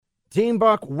Team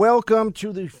Buck, welcome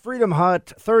to the Freedom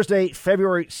Hut, Thursday,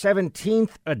 February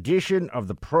 17th edition of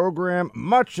the program.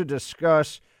 Much to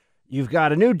discuss. You've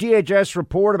got a new DHS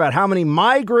report about how many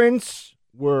migrants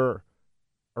were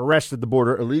arrested at the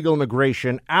border, illegal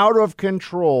immigration, out of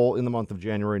control in the month of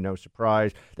January, no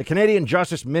surprise. The Canadian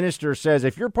Justice Minister says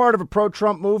if you're part of a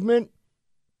pro-Trump movement,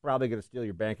 probably going to steal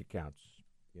your bank accounts.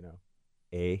 You know,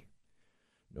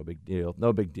 no big deal,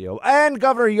 no big deal. And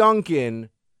Governor Youngkin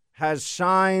has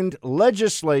signed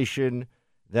legislation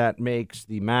that makes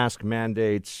the mask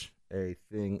mandates a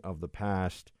thing of the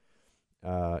past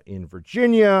in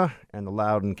Virginia, and the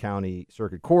Loudoun County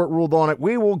Circuit Court ruled on it.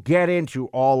 We will get into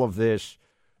all of this.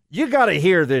 You got to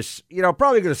hear this. You know,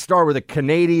 probably going to start with a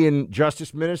Canadian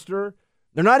Justice Minister.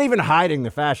 They're not even hiding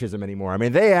the fascism anymore. I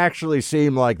mean, they actually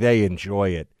seem like they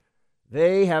enjoy it.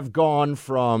 They have gone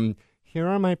from, here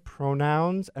are my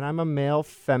pronouns, and I'm a male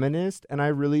feminist, and I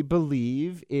really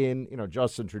believe in,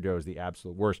 Justin Trudeau is the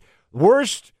absolute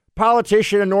worst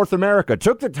politician in North America.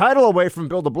 Took the title away from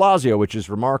Bill de Blasio, which is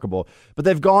remarkable. But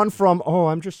they've gone from,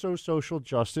 I'm just so social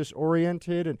justice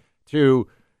oriented, and to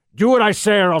do what I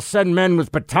say or I'll send men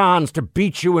with batons to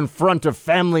beat you in front of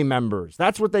family members.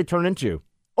 That's what they turn into.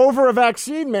 Over a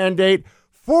vaccine mandate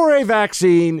for a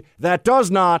vaccine that does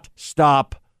not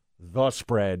stop the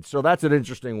spread. So that's an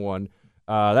interesting one.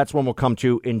 That's one we'll come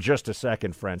to in just a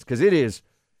second, friends, because it's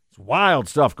wild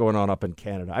stuff going on up in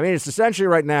Canada. I mean, it's essentially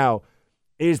right now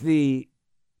is the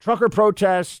trucker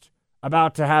protest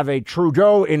about to have a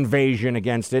Trudeau invasion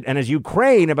against it, and is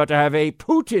Ukraine about to have a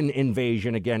Putin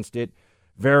invasion against it.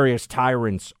 Various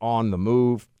tyrants on the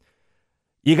move.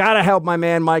 You got to help my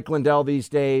man Mike Lindell these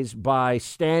days by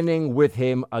standing with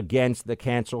him against the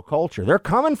cancel culture. They're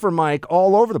coming for Mike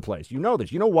all over the place. You know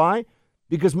this. You know why?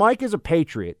 Because Mike is a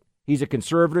patriot. He's a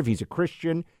conservative. He's a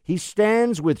Christian. He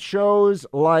stands with shows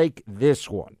like this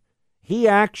one. He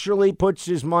actually puts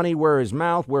his money where his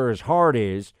mouth, where his heart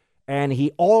is, and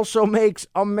he also makes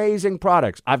amazing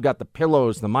products. I've got the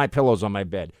pillows, the My Pillows on my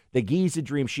bed, the Giza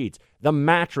Dream Sheets, the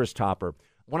mattress topper.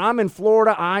 When I'm in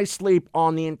Florida, I sleep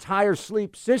on the entire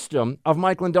sleep system of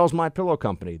Mike Lindell's My Pillow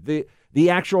company. The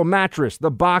actual mattress,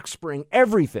 the box spring,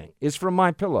 everything is from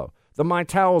My Pillow. The My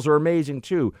Towels are amazing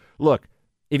too. Look,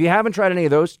 if you haven't tried any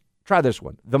of those, try this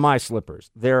one, the My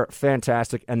Slippers. They're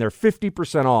fantastic, and they're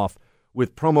 50% off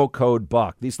with promo code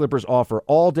BUCK. These slippers offer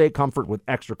all-day comfort with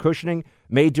extra cushioning,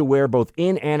 made to wear both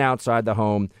in and outside the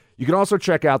home. You can also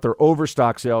check out their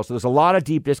overstock sale. So there's a lot of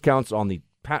deep discounts on the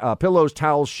pillows,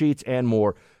 towels, sheets, and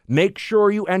more. Make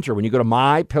sure you enter when you go to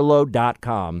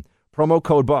mypillow.com. Promo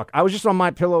code BUCK. I was just on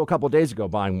MyPillow a couple of days ago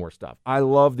buying more stuff. I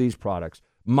love these products.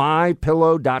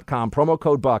 mypillow.com. Promo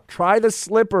code BUCK. Try the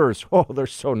slippers. Oh, they're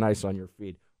so nice on your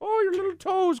feet. Oh, your little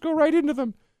toes go right into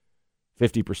them.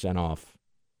 50% off.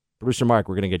 Producer Mike,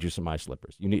 we're going to get you some My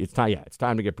Slippers. It's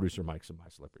time to get Producer Mike some My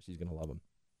Slippers. He's going to love them.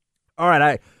 All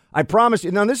right, I promise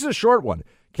you. Now, this is a short one.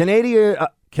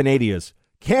 Canada's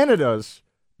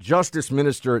Justice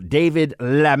Minister David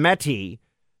Lametti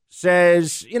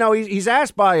says, he's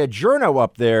asked by a journo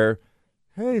up there,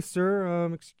 hey,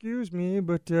 sir, excuse me,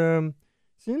 but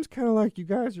seems kind of like you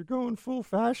guys are going full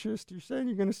fascist. You're saying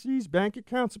you're going to seize bank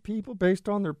accounts of people based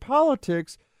on their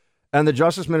politics. And the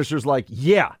Justice Minister's like,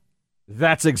 yeah,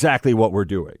 that's exactly what we're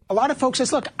doing. A lot of folks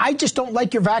says, look, I just don't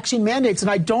like your vaccine mandates, and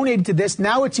I donated to this.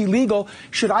 Now it's illegal.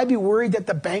 Should I be worried that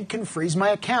the bank can freeze my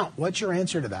account? What's your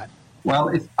answer to that?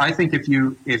 Well, I think if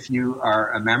you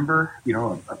are a member,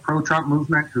 a pro-Trump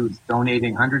movement who's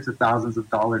donating hundreds of thousands of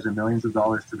dollars and millions of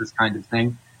dollars to this kind of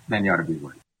thing, then you ought to be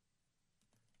worried.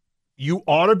 You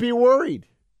ought to be worried.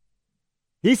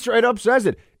 He straight up says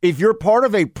it. If you're part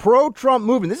of a pro-Trump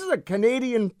movement, this is a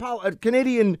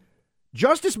Canadian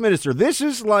Justice Minister. This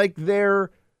is like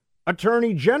their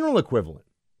Attorney General equivalent.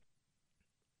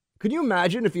 Could you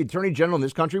imagine if the Attorney General in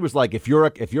this country was like, if you're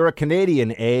a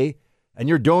Canadian, and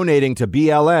you're donating to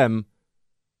BLM,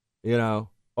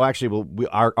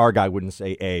 our guy wouldn't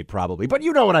say A probably, but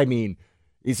you know what I mean.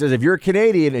 He says, if you're a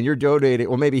Canadian and you're donating,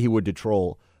 well, maybe he would to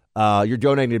troll. You're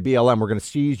donating to BLM, we're going to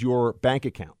seize your bank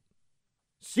account.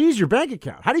 Seize your bank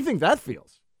account. How do you think that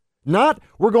feels? Not,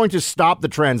 we're going to stop the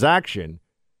transaction.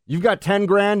 You've got 10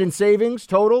 grand in savings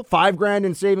total, 5 grand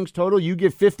in savings total. You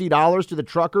give $50 to the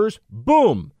truckers.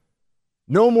 Boom.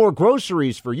 No more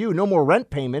groceries for you. No more rent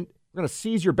payment. We're going to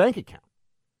seize your bank account.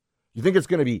 You think it's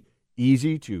going to be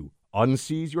easy to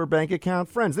unseize your bank account?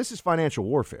 Friends, this is financial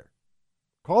warfare.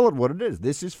 Call it what it is.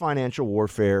 This is financial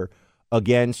warfare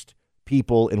against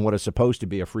people in what is supposed to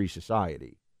be a free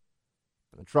society.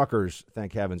 The truckers,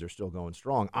 thank heavens, are still going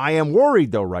strong. I am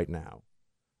worried, though, right now.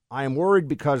 I am worried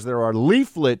because there are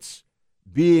leaflets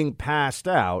being passed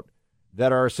out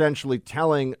that are essentially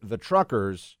telling the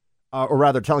truckers, or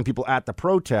rather telling people at the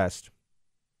protest,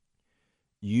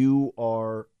 you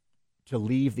are to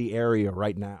leave the area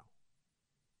right now.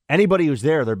 Anybody who's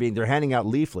there, they're handing out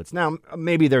leaflets. Now,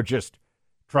 maybe they're just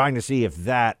trying to see if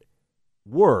that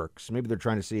works. Maybe they're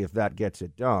trying to see if that gets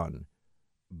it done.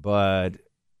 But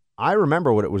I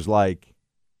remember what it was like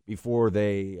before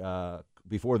they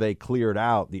cleared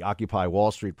out the Occupy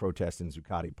Wall Street protest in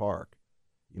Zuccotti Park.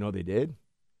 You know what they did?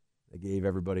 They gave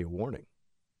everybody a warning.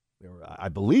 I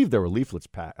believe there were leaflets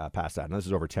passed out, and this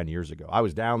is over 10 years ago. I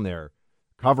was down there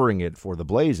covering it for The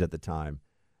Blaze at the time,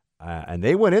 and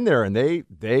they went in there, and they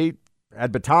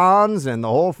had batons and the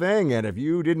whole thing, and if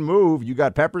you didn't move, you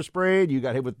got pepper sprayed, you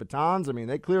got hit with batons. I mean,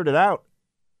 they cleared it out.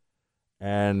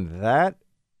 And that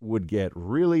would get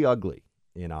really ugly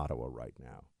in Ottawa right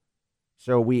now.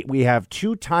 So we have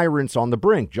two tyrants on the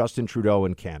brink, Justin Trudeau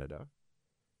in Canada.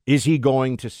 Is he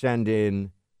going to send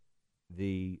in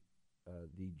the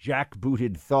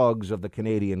jackbooted thugs of the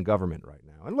Canadian government right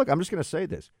now? And look, I'm just going to say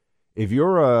this. If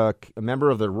you're a member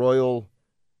of the Royal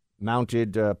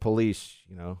Mounted Police,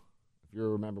 you know, if you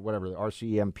remember whatever, the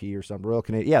RCMP or something, Royal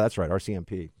Canadian, yeah, that's right,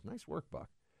 RCMP. Nice work, Buck.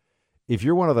 If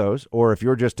you're one of those, or if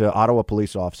you're just an Ottawa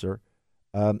police officer,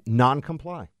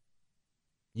 non-comply.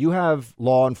 You have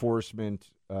law enforcement,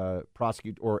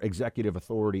 prosecute, or executive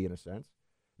authority in a sense.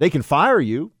 They can fire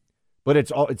you, but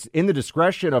it's in the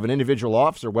discretion of an individual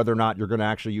officer whether or not you're going to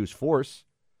actually use force.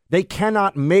 They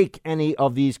cannot make any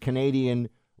of these Canadian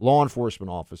law enforcement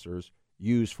officers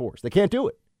use force. They can't do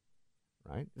it.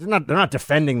 Right? They're not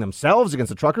defending themselves against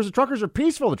the truckers. The truckers are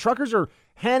peaceful. The truckers are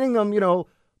handing them,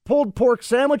 pulled pork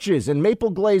sandwiches and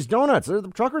maple glazed donuts. The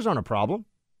truckers aren't a problem.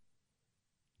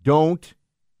 Don't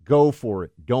go for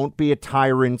it. Don't be a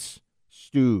tyrant's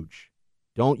stooge.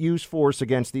 Don't use force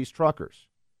against these truckers.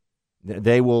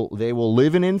 They will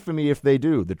live in infamy if they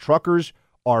do. The truckers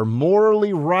are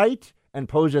morally right and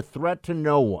pose a threat to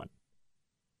no one.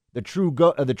 The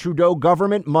Trudeau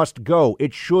government must go.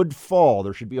 It should fall.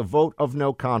 There should be a vote of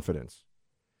no confidence.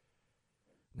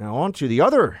 Now on to the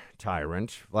other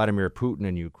tyrant, Vladimir Putin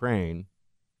in Ukraine.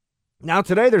 Now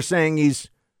today they're saying he's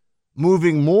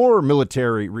moving more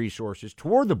military resources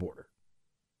toward the border.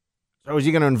 So is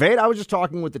he going to invade? I was just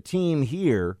talking with the team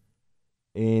here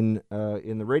in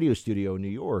the radio studio in New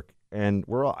York, and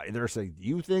they're saying, "Do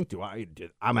you think?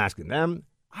 I'm asking them.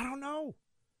 I don't know.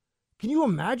 Can you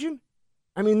imagine?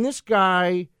 I mean, this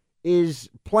guy is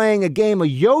playing a game of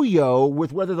yo-yo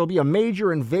with whether there'll be a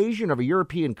major invasion of a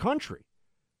European country.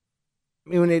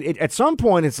 I mean, at some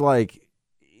point, it's like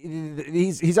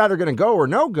he's either going to go or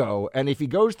no go, and if he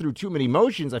goes through too many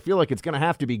motions, I feel like it's going to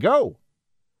have to be go.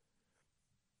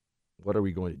 What are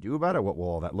we going to do about it? What will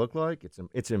all that look like?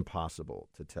 It's impossible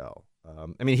to tell.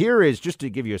 I mean, here is, just to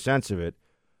give you a sense of it,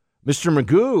 Mr.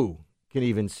 Magoo can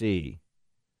even see.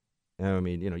 I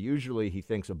mean, usually he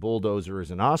thinks a bulldozer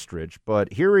is an ostrich,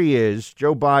 but here he is,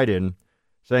 Joe Biden,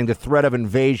 saying the threat of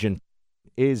invasion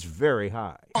is very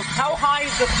high. How high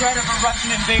is the threat of a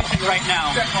Russian invasion right now?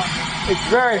 It's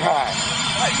very high.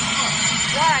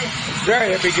 Why? It's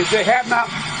very high because they have not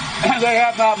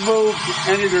moved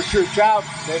any of their troops out.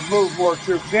 They've moved more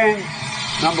troops in,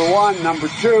 number one. Number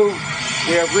two,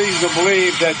 we have reason to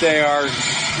believe that they are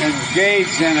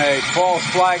engaged in a false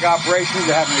flag operation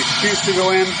to have an excuse to go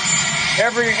in.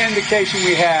 Every indication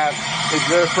we have is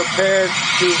they're prepared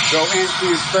to go into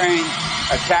Ukraine,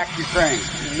 attack Ukraine,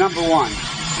 number one.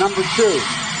 Number two,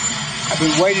 I've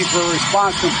been waiting for a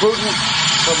response from Putin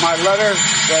for my letter,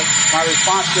 my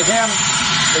response to him.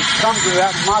 It's come to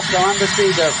that Moscow embassy.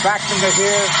 They're faxing it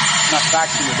here. Not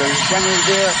faxing it, they're sending it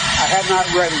here. I have not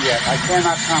read it yet. I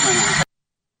cannot comment on it.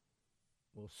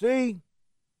 We'll see.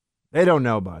 They don't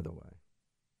know, by the way.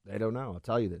 They don't know. I'll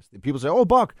tell you this. People say, "Oh,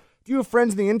 Buck, do you have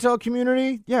friends in the intel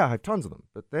community?" Yeah, I have tons of them,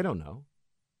 but they don't know.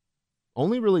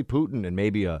 Only really Putin and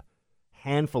maybe a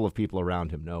handful of people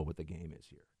around him know what the game is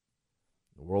here.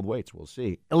 The world waits. We'll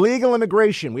see. Illegal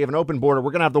immigration. We have an open border.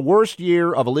 We're going to have the worst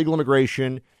year of illegal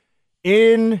immigration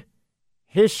in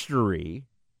history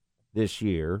this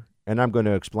year, and I'm going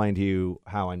to explain to you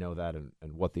how I know that and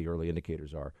what the early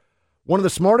indicators are. One of the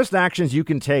smartest actions you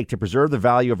can take to preserve the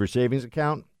value of your savings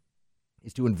account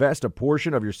is to invest a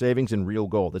portion of your savings in real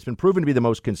gold. It's been proven to be the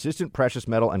most consistent precious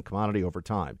metal and commodity over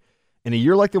time. In a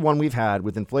year like the one we've had,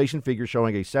 with inflation figures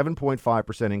showing a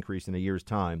 7.5% increase in a year's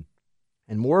time,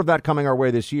 and more of that coming our way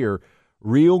this year,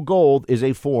 real gold is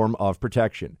a form of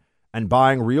protection. And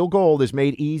buying real gold is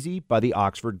made easy by the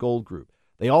Oxford Gold Group.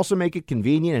 They also make it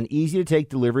convenient and easy to take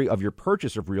delivery of your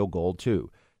purchase of real gold,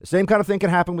 too. The same kind of thing can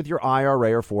happen with your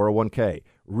IRA or 401k.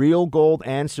 Real gold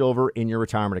and silver in your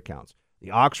retirement accounts.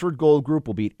 The Oxford Gold Group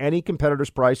will beat any competitor's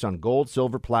price on gold,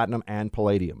 silver, platinum, and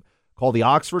palladium. Call the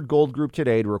Oxford Gold Group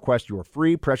today to request your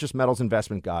free precious metals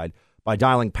investment guide by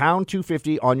dialing pound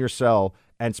 250 on your cell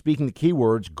and speaking the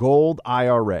keywords Gold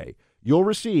IRA. You'll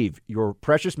receive your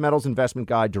precious metals investment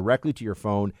guide directly to your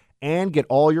phone and get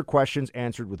all your questions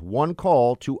answered with one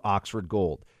call to Oxford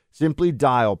Gold. Simply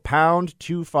dial pound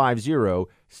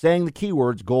 250, saying the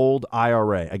keywords Gold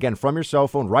IRA. Again, from your cell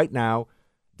phone right now,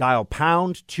 dial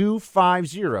pound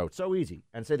 250. It's so easy.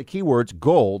 And say the keywords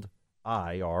Gold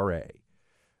IRA.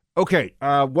 Okay,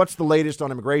 what's the latest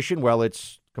on immigration? Well,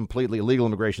 it's completely illegal.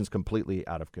 Immigration's completely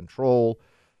out of control.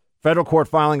 Federal court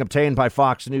filing obtained by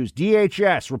Fox News.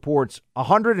 DHS reports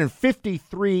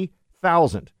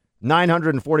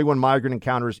 153,941 migrant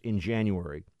encounters in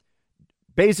January,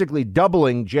 basically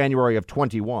doubling January of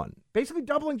 21. Basically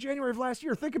doubling January of last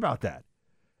year. Think about that.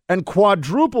 And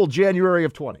quadruple January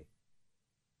of 20.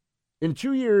 In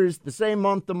 2 years, the same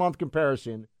month-to-month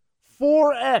comparison,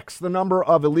 4x the number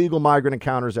of illegal migrant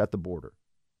encounters at the border.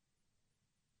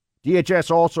 DHS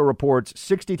also reports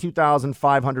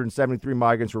 62,573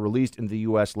 migrants were released in the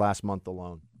U.S. last month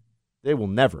alone. They will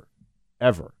never,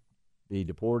 ever be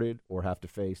deported or have to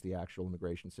face the actual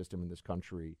immigration system in this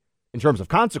country in terms of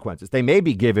consequences. They may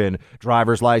be given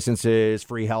driver's licenses,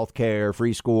 free health care,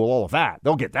 free school, all of that.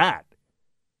 They'll get that.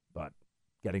 But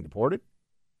getting deported?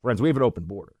 Friends, we have an open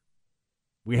border.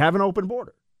 We have an open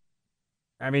border.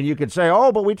 I mean, you could say,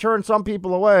 oh, but we turn some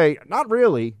people away. Not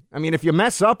really. I mean, if you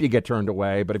mess up, you get turned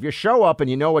away. But if you show up and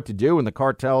you know what to do and the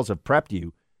cartels have prepped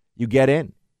you, you get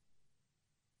in.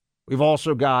 We've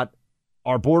also got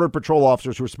our Border Patrol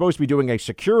officers who are supposed to be doing a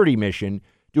security mission,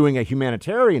 doing a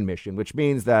humanitarian mission, which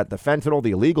means that the fentanyl,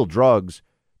 the illegal drugs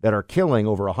that are killing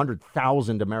over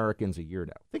 100,000 Americans a year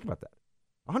now. Think about that.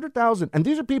 100,000. And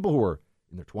these are people who are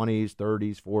in their 20s,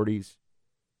 30s, 40s.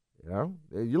 You know,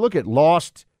 you look at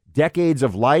lost decades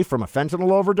of life from a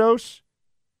fentanyl overdose.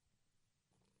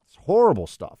 It's horrible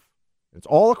stuff. It's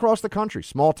all across the country,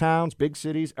 small towns, big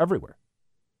cities, everywhere.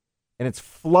 And it's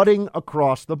flooding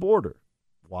across the border.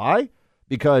 Why?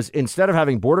 Because instead of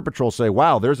having Border Patrol say,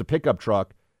 wow, there's a pickup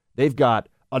truck, they've got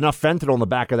enough fentanyl in the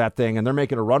back of that thing and they're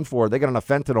making a run for it. They got enough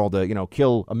fentanyl to,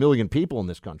 kill 1 million people in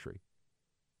this country.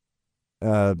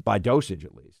 By dosage,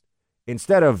 at least.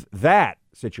 Instead of that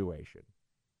situation,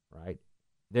 right,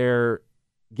 they're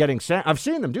getting I've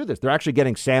seen them do this. They're actually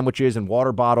getting sandwiches and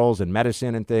water bottles and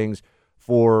medicine and things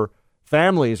for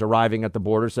families arriving at the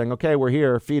border saying, okay, we're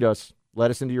here. Feed us.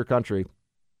 Let us into your country.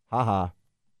 Ha ha.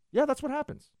 Yeah, that's what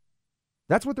happens.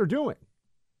 That's what they're doing.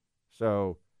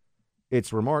 So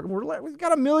it's remarkable. We've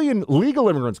got 1 million legal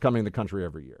immigrants coming in the country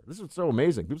every year. This is so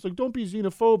amazing. People say, don't be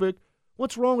xenophobic.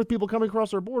 What's wrong with people coming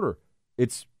across our border?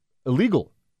 It's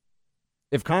illegal.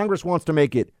 If Congress wants to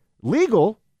make it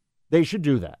legal, they should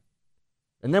do that.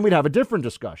 And then we'd have a different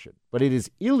discussion. But it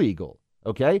is illegal,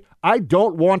 okay? I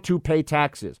don't want to pay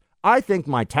taxes. I think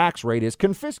my tax rate is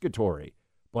confiscatory.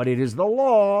 But it is the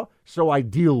law, so I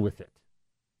deal with it.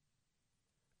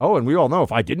 Oh, and we all know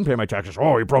if I didn't pay my taxes,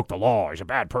 oh, he broke the law. He's a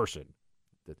bad person.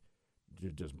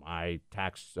 Does my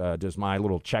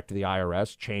little check to the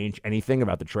IRS change anything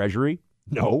about the Treasury?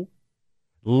 No.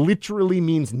 Literally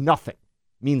means nothing.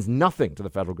 Means nothing to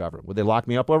the federal government. Would they lock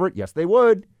me up over it? Yes, they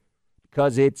would.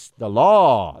 Because it's the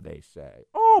law, they say.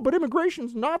 Oh, but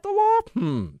immigration's not the law?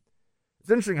 It's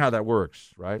interesting how that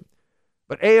works, right?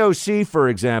 But AOC, for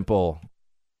example,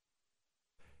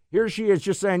 here she is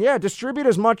just saying, yeah, distribute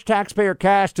as much taxpayer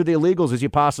cash to the illegals as you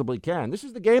possibly can. This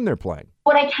is the game they're playing.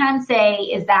 What I can say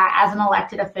is that as an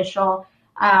elected official,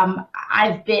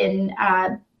 I've been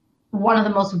one of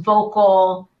the most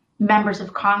vocal members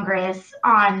of Congress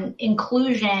on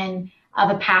inclusion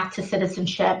of a path to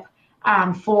citizenship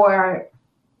for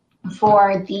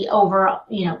the over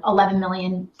 11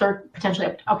 million, potentially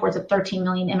upwards of 13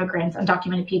 million immigrants,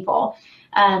 undocumented people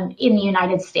in the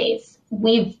United States.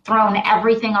 We've thrown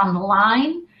everything on the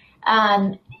line,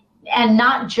 and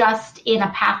not just in a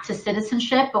path to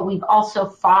citizenship, but we've also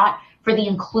fought for the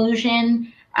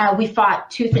inclusion. We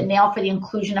fought tooth and nail for the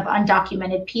inclusion of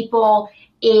undocumented people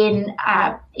in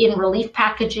relief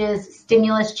packages,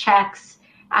 stimulus checks,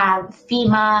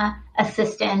 FEMA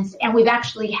assistance, and we've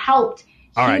actually helped.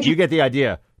 All right, you get the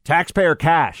idea. Taxpayer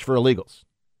cash for illegals.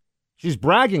 She's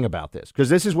bragging about this because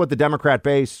this is what the Democrat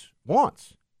base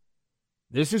wants.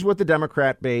 This is what the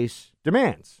Democrat base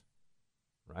demands,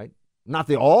 right?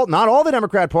 Not all the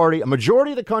Democrat Party. A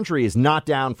majority of the country is not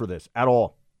down for this at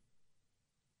all.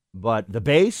 But the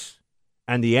base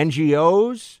and the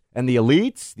NGOs and the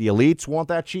elites want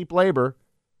that cheap labor.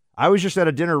 I was just at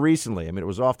a dinner recently. I mean, it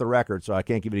was off the record, so I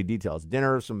can't give any details.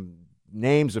 Dinner, some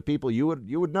names of people you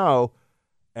would know.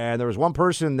 And there was one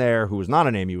person there who was not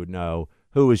a name you would know,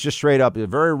 who was just straight up, a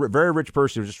very, very rich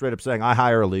person who was just straight up saying, I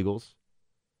hire illegals.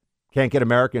 Can't get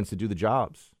Americans to do the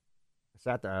jobs. I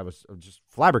sat there. I was just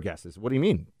flabbergasted. What do you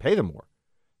mean? Pay them more.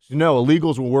 So, no,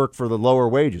 illegals will work for the lower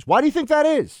wages. Why do you think that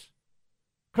is?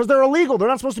 Because they're illegal. They're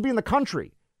not supposed to be in the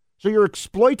country. So you're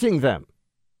exploiting them.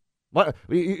 What,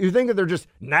 you think that they're just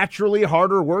naturally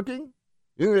harder working?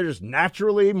 You think they're just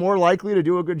naturally more likely to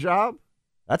do a good job?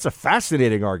 That's a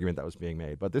fascinating argument that was being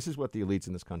made. But this is what the elites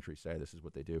in this country say. This is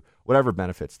what they do. Whatever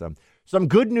benefits them. Some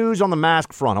good news on the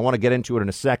mask front. I want to get into it in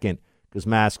a second because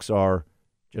masks are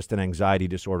just an anxiety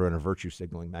disorder and a virtue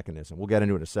signaling mechanism. We'll get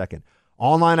into it in a second.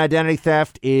 Online identity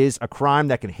theft is a crime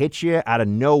that can hit you out of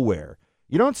nowhere.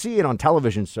 You don't see it on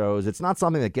television shows. It's not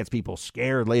something that gets people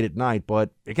scared late at night,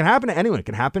 but it can happen to anyone. It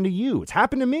can happen to you. It's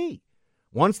happened to me.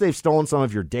 Once they've stolen some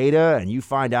of your data and you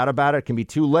find out about it, it can be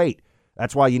too late.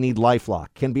 That's why you need LifeLock.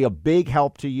 It can be a big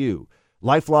help to you.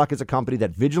 LifeLock is a company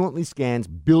that vigilantly scans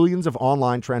billions of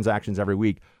online transactions every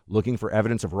week, looking for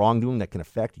evidence of wrongdoing that can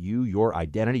affect you, your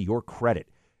identity, your credit.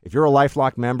 If you're a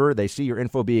LifeLock member, they see your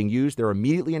info being used, they're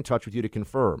immediately in touch with you to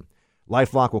confirm.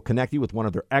 LifeLock will connect you with one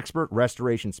of their expert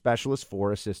restoration specialists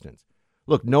for assistance.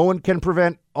 Look, no one can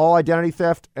prevent all identity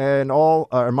theft and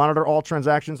monitor all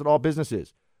transactions at all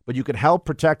businesses, but you can help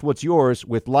protect what's yours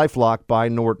with LifeLock by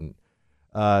Norton.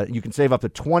 You can save up to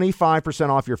 25%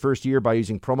 off your first year by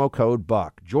using promo code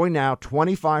BUCK. Join now,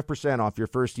 25% off your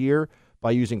first year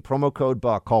by using promo code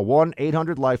BUCK. Call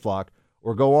 1-800-LifeLock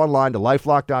or go online to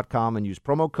lifelock.com and use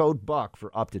promo code BUCK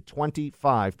for up to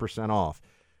 25% off.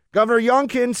 Governor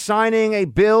Youngkin signing a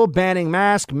bill banning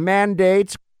mask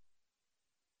mandates.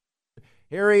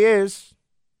 Here he is.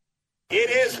 It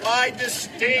is my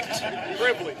distinct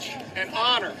privilege and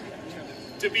honor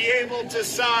to be able to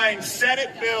sign Senate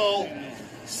Bill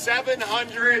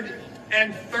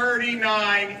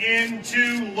 739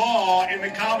 into law in the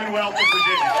Commonwealth of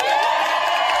Virginia.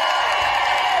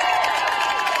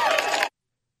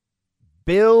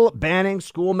 Bill banning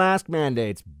school mask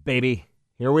mandates, baby.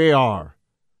 Here we are.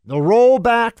 The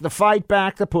rollback, the fight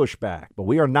back, the pushback. But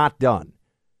we are not done.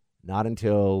 Not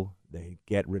until they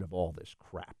get rid of all this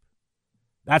crap.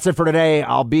 That's it for today.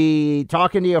 I'll be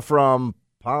talking to you from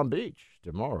Palm Beach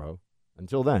tomorrow.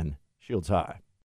 Until then, shields high.